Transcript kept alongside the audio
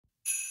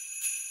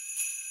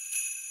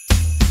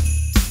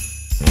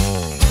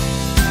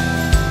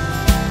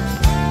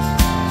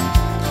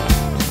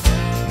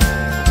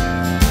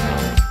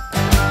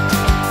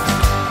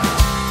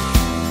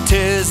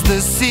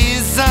the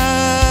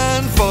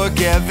season for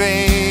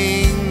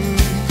giving.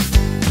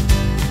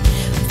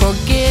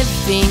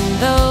 Forgiving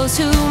those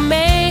who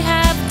may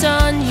have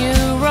done you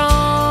wrong.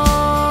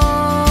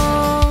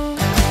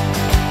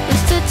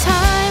 It's the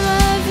time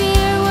of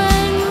year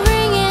when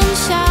ringing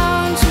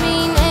sounds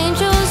mean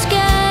angels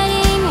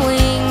getting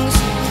wings.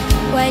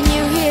 When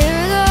you hear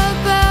the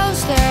bells,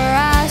 they're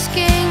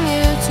asking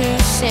you to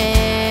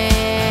sing.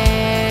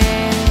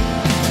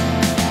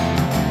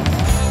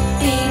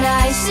 Be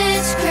nice,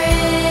 it's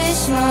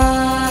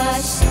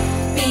Christmas.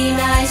 Be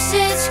nice,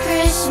 it's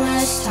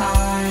Christmas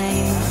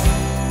time.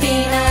 Be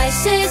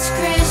nice, it's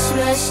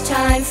Christmas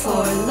time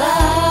for love.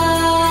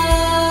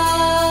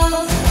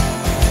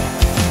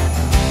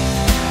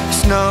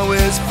 Snow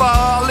is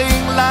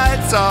falling,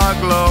 lights are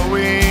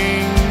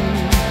glowing.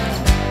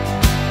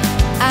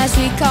 As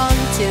we come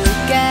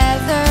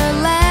together,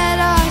 let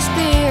our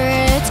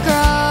spirits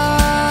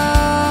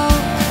grow.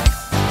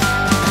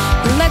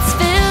 Let's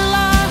fill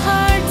our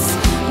hearts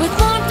with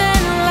warmth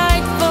and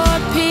light for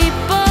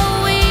people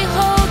we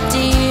hold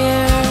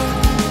dear.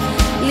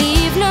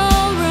 Leave no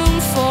room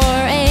for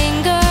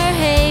anger,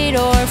 hate,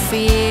 or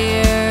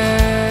fear.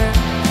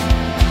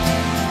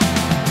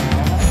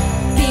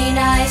 Be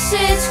nice,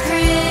 it's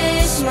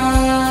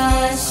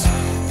Christmas.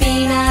 Be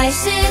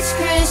nice, it's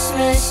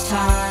Christmas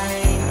time.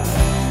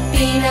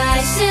 Be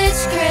nice,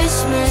 it's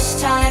Christmas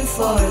time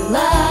for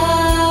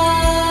love.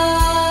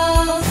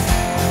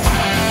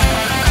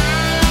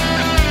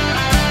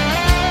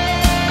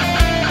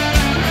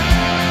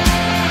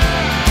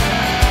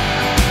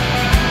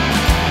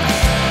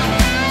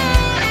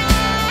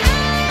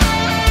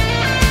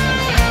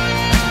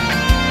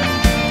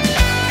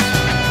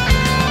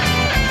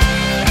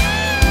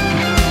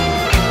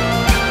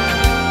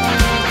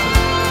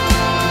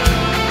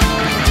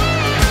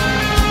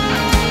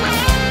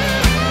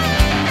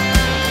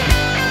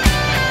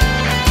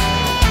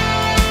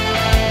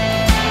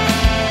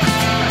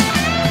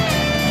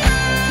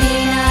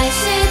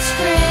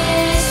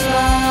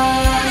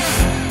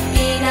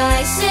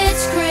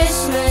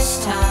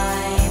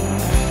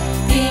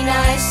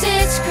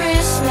 It's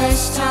Christmas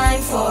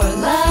time for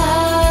love.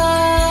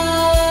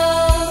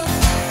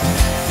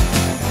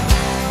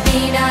 Be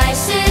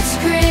nice, it's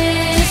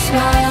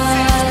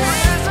Christmas.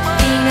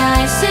 Be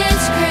nice,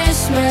 it's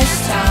Christmas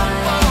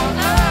time.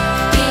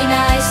 Be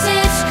nice,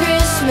 it's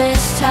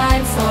Christmas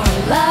time for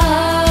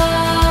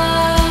love.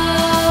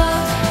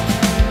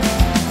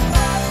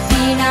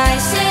 Be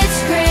nice, it's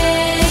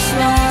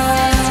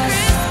Christmas.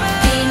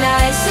 Be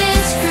nice,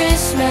 it's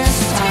Christmas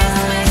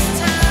time.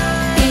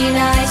 Be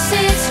nice,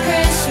 it's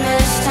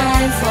Christmas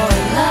time for